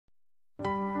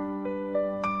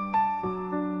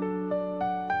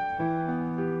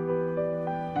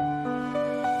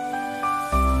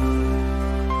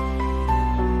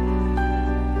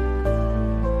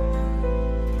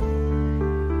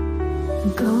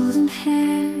golden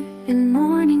hair in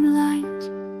morning light,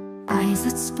 eyes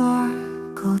that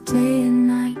sparkle day and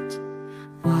night,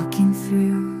 walking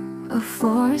through a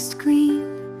forest green,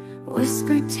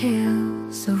 whispered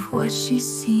tales of what she's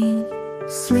seen.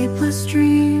 Sleepless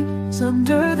dreams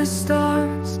under the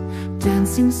stars,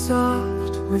 dancing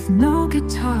soft with no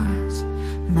guitars.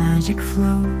 Magic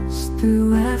flows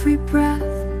through every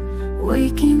breath,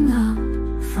 waking up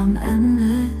from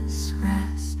endless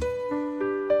rest.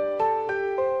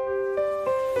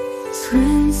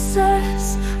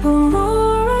 Princess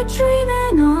Aurora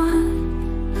dreaming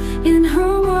on, in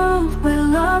her world where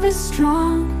love is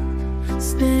strong,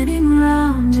 spinning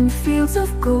round in fields of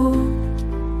gold,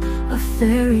 a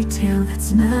fairy tale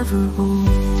that's never old.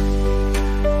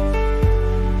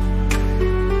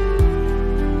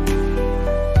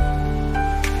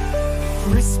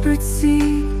 Whispered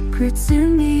secrets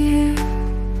in the air,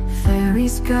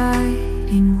 fairies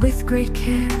guiding with great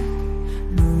care.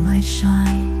 Moonlight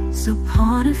shines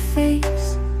upon a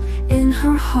face, in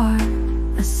her heart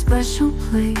a special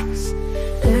place.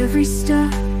 Every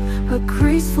step a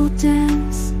graceful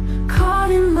dance,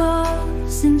 caught in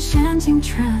love's enchanting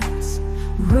trance.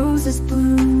 Roses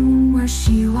bloom where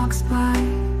she walks by,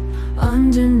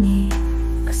 underneath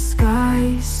a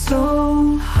sky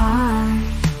so high.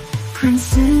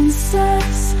 Princess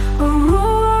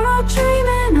Aurora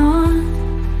dreaming on,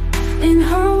 in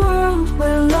her world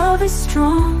where love is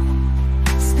strong,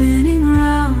 spinning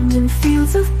round in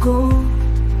fields of gold,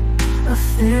 a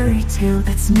fairy tale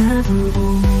that's never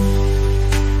old.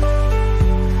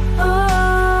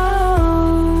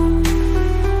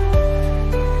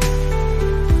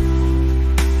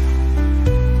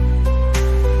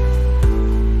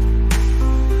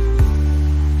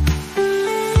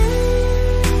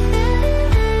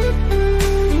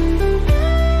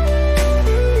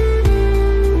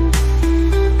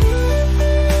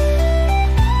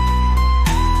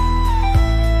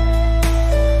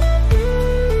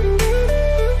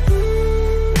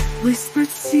 Whispered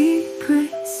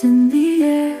secrets in the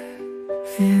air,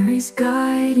 fairies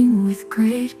guiding with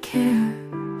great care.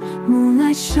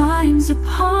 Moonlight shines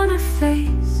upon her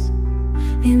face,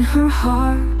 in her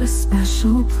heart a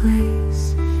special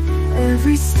place.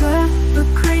 Every step a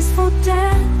graceful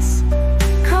dance,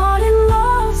 caught in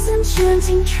love's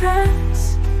enchanting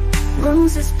trance.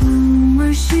 Roses bloom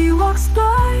where she walks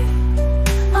by,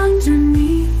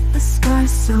 underneath a sky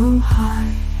so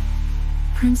high.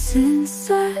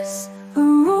 Princess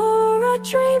Aurora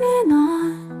dreaming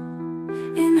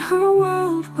on, in her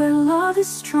world where love is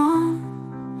strong,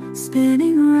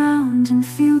 spinning around in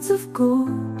fields of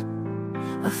gold,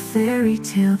 a fairy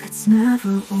tale that's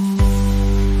never old.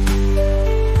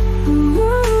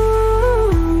 Ooh.